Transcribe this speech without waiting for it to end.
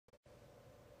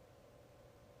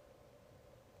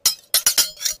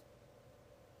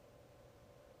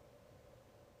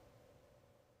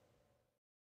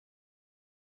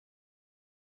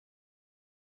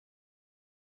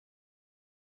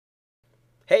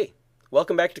Hey,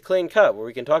 welcome back to Clean Cut, where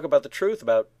we can talk about the truth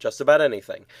about just about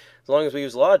anything, as long as we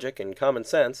use logic and common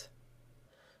sense.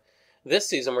 This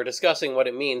season, we're discussing what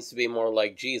it means to be more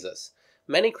like Jesus.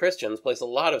 Many Christians place a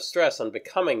lot of stress on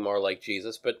becoming more like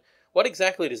Jesus, but what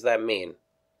exactly does that mean?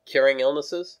 Curing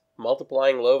illnesses?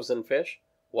 Multiplying loaves and fish?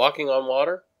 Walking on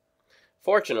water?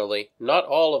 Fortunately, not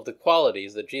all of the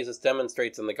qualities that Jesus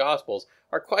demonstrates in the Gospels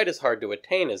are quite as hard to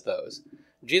attain as those.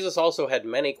 Jesus also had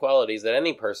many qualities that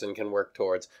any person can work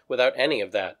towards without any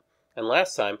of that. And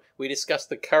last time, we discussed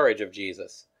the courage of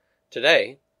Jesus.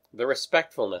 Today, the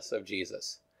respectfulness of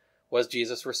Jesus. Was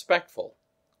Jesus respectful?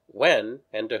 When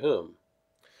and to whom?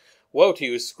 Woe to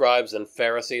you, scribes and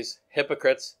Pharisees,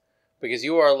 hypocrites, because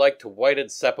you are like to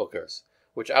whited sepulchres,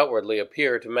 which outwardly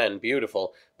appear to men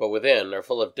beautiful, but within are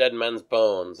full of dead men's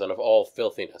bones and of all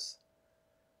filthiness.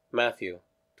 Matthew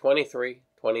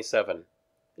 23:27.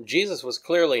 Jesus was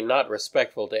clearly not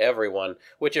respectful to everyone,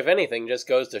 which if anything just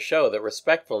goes to show that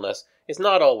respectfulness is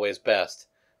not always best.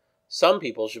 Some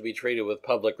people should be treated with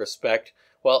public respect,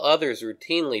 while others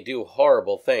routinely do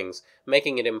horrible things,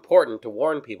 making it important to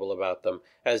warn people about them,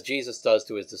 as Jesus does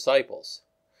to his disciples.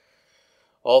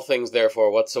 All things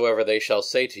therefore whatsoever they shall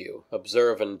say to you,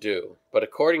 observe and do, but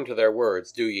according to their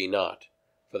words do ye not,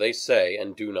 for they say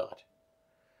and do not.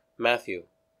 Matthew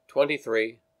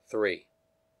 23:3.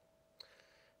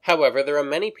 However, there are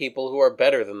many people who are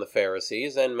better than the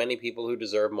Pharisees, and many people who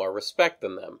deserve more respect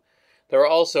than them. There are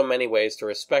also many ways to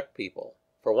respect people.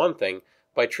 For one thing,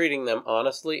 by treating them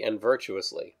honestly and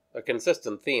virtuously, a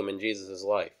consistent theme in Jesus'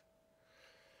 life.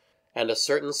 And a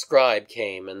certain scribe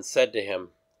came and said to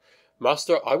him,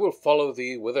 Master, I will follow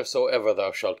thee whithersoever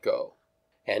thou shalt go.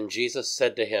 And Jesus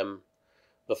said to him,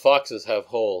 The foxes have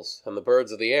holes, and the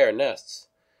birds of the air nests,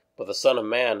 but the Son of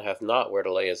Man hath not where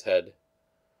to lay his head.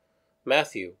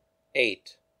 Matthew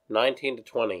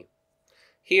 8:19-20.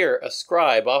 Here, a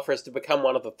scribe offers to become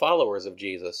one of the followers of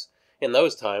Jesus. In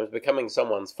those times, becoming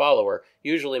someone's follower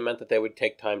usually meant that they would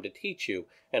take time to teach you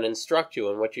and instruct you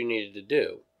in what you needed to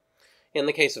do. In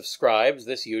the case of scribes,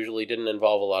 this usually didn't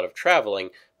involve a lot of traveling,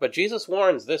 but Jesus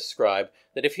warns this scribe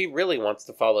that if he really wants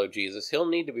to follow Jesus, he'll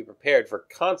need to be prepared for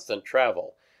constant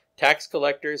travel. Tax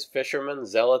collectors, fishermen,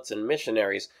 zealots, and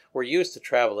missionaries were used to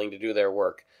traveling to do their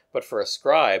work, but for a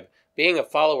scribe, being a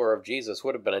follower of Jesus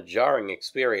would have been a jarring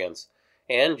experience,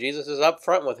 and Jesus is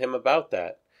upfront with him about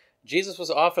that. Jesus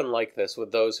was often like this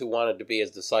with those who wanted to be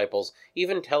his disciples,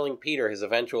 even telling Peter his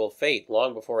eventual fate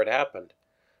long before it happened.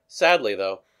 Sadly,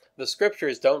 though, the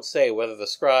scriptures don't say whether the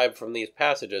scribe from these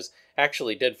passages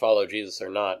actually did follow Jesus or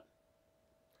not.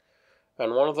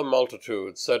 And one of the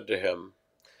multitude said to him,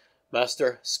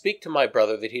 Master, speak to my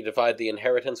brother that he divide the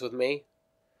inheritance with me.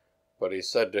 But he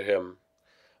said to him,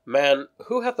 Man,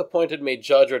 who hath appointed me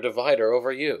judge or divider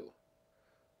over you?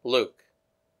 Luke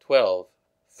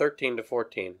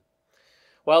 12:13-14.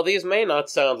 While these may not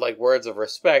sound like words of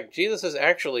respect, Jesus is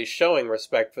actually showing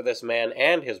respect for this man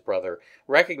and his brother,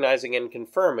 recognizing and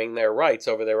confirming their rights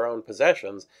over their own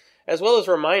possessions, as well as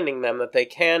reminding them that they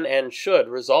can and should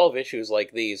resolve issues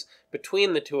like these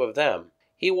between the two of them.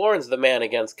 He warns the man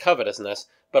against covetousness,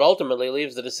 but ultimately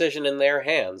leaves the decision in their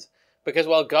hands, because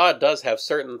while God does have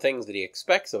certain things that he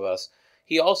expects of us,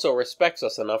 he also respects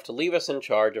us enough to leave us in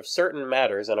charge of certain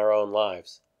matters in our own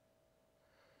lives.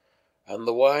 And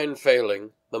the wine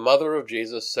failing, the mother of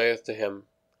Jesus saith to him,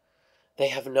 They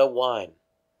have no wine.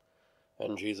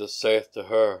 And Jesus saith to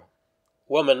her,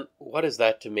 Woman, what is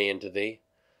that to me and to thee?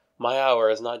 My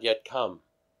hour is not yet come.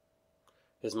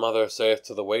 His mother saith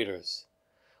to the waiters,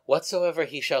 Whatsoever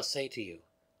he shall say to you,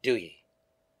 do ye.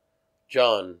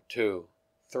 John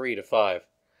 2:3-5.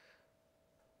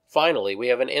 Finally, we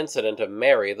have an incident of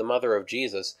Mary, the mother of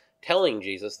Jesus, telling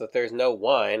Jesus that there's no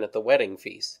wine at the wedding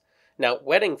feast. Now,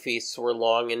 wedding feasts were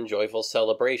long and joyful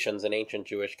celebrations in ancient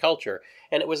Jewish culture,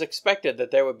 and it was expected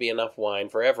that there would be enough wine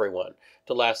for everyone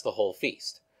to last the whole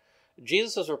feast.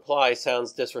 Jesus' reply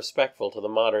sounds disrespectful to the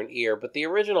modern ear, but the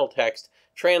original text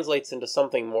translates into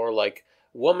something more like,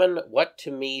 Woman, what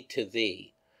to me to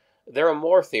thee? There are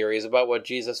more theories about what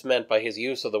Jesus meant by his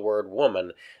use of the word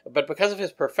woman, but because of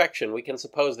his perfection, we can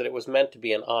suppose that it was meant to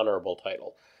be an honorable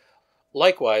title.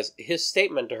 Likewise, his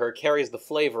statement to her carries the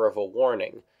flavor of a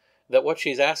warning, that what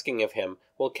she's asking of him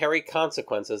will carry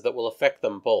consequences that will affect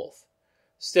them both.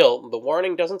 Still, the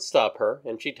warning doesn't stop her,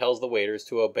 and she tells the waiters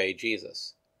to obey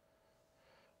Jesus.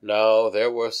 Now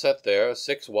there were set there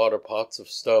 6 water pots of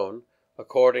stone,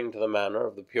 according to the manner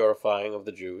of the purifying of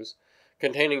the Jews,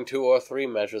 containing 2 or 3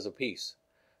 measures apiece.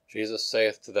 Jesus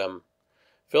saith to them,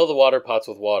 Fill the water pots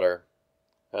with water.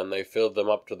 And they filled them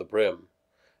up to the brim.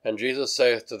 And Jesus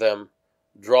saith to them,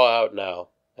 Draw out now,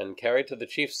 and carry to the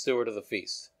chief steward of the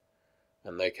feast.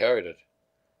 and they carried it.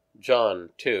 John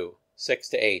 2,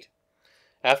 6-8.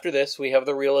 After this, we have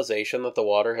the realization that the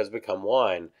water has become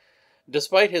wine.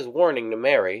 Despite his warning to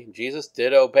Mary, Jesus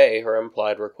did obey her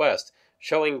implied request,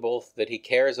 showing both that he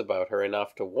cares about her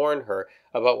enough to warn her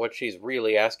about what she's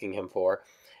really asking him for,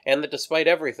 and that despite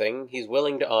everything, he's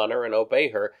willing to honor and obey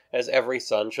her as every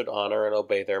son should honor and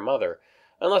obey their mother,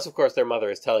 unless of course their mother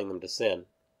is telling them to sin.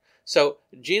 So,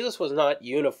 Jesus was not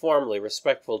uniformly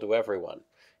respectful to everyone.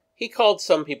 He called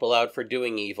some people out for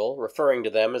doing evil, referring to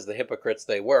them as the hypocrites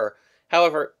they were.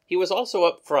 However, he was also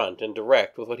upfront and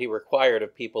direct with what he required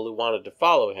of people who wanted to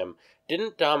follow him,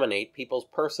 didn't dominate people's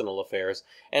personal affairs,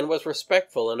 and was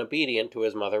respectful and obedient to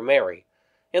his mother Mary.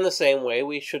 In the same way,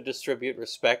 we should distribute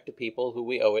respect to people who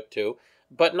we owe it to,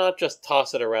 but not just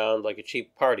toss it around like a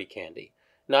cheap party candy.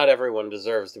 Not everyone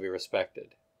deserves to be respected.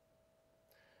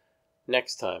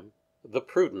 Next time, the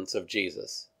prudence of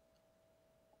Jesus.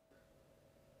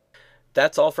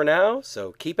 That's all for now,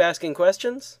 so keep asking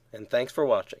questions, and thanks for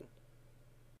watching.